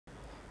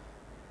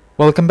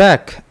Welcome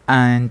back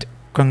and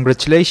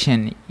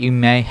congratulations, you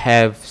may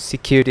have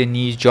secured a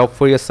new job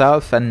for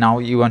yourself and now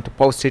you want to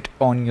post it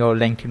on your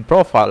LinkedIn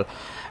profile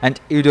and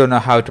you don't know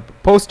how to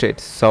post it.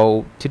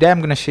 So today I'm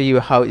going to show you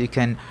how you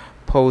can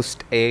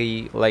post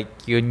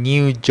your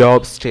new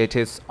job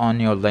status on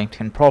your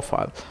LinkedIn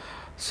profile.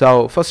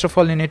 So first of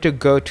all, you need to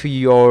go to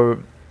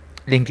your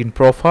LinkedIn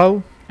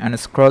profile and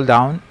scroll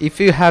down.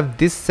 If you have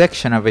this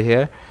section over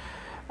here,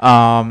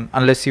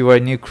 unless you are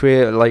new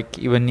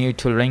you are new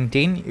to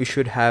LinkedIn, you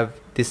should have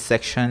this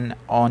section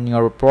on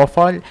your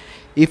profile.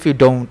 If you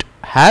don't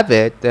have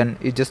it, then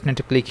you just need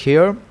to click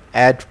here,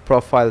 add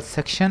profile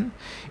section.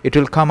 It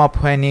will come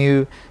up when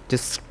you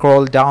just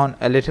scroll down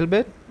a little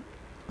bit.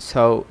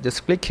 So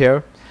just click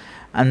here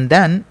and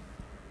then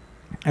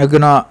you're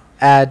gonna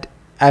add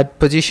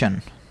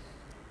position.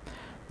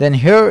 Then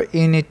here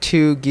you need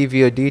to give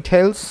your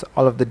details,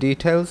 all of the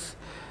details.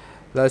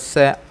 Let's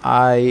say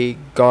I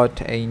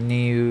got a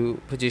new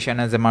position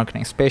as a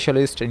marketing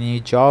specialist, a new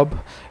job.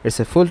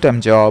 It's a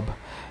full-time job.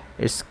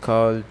 It's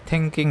called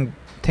Think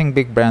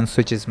Big Brands,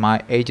 which is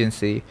my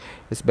agency.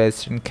 It's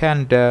based in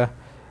Canada.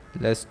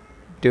 Let's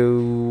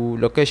do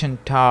location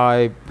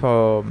type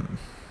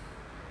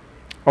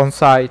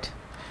on-site,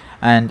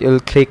 and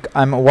you'll click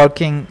I'm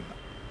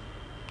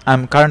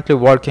currently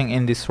working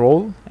in this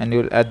role, and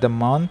you'll add the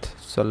month.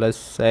 So let's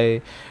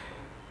say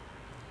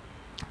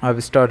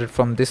I've started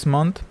from this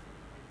month.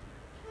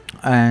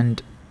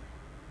 And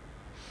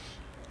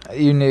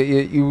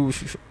you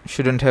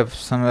shouldn't have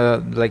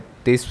some like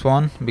this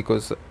one,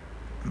 because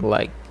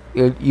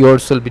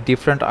yours will be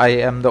different. I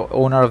am the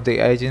owner of the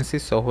agency,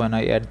 so when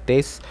I add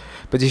this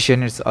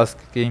position, it's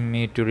asking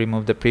me to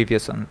remove the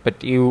previous one,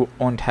 but you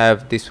won't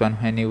have this one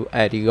when you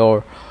add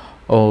your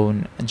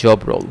own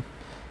job role.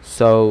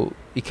 So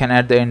you can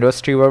add the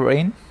industry we're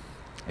in.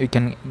 You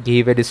can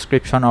give a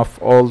description of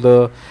all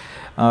the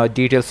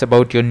details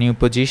about your new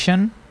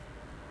position.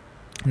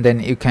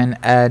 Then you can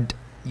add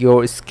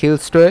your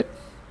skills to it,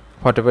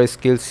 whatever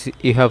skills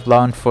you have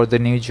learned for the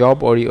new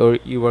job or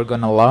you are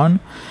gonna learn.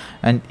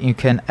 And you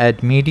can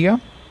add media,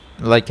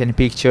 like any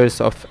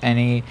pictures or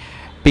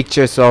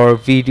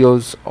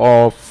videos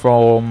or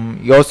from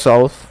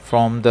yourself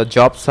from the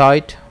job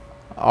site,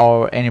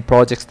 or any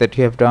projects that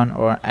you have done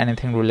or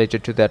anything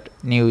related to that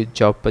new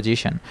job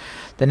position.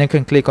 Then you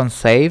can click on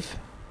save,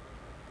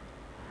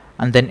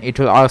 and then it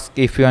will ask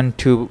if you want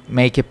to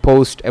make a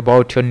post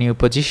about your new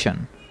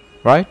position,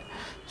 right?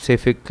 So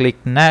if you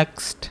click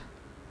next,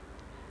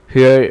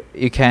 here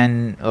you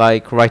can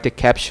write a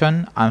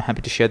caption. I'm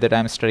happy to share that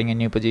I'm starting a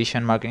new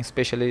position, marketing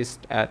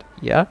specialist at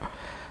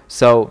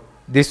So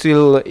this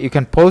you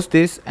can post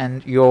this,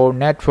 and your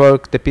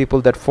network, the people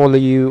that follow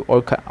you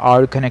or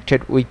are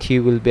connected with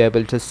you, will be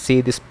able to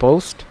see this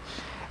post,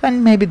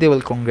 and maybe they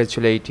will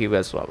congratulate you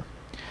as well.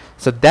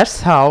 So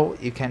that's how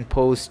you can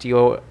post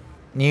your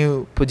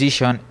new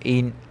position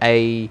in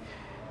a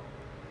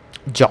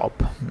job,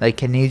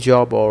 like a new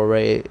job or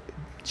a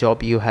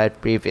job you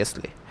had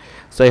previously.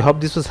 So I hope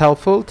this was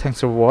helpful. Thanks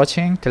for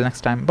watching. Till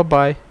next time, bye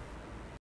bye.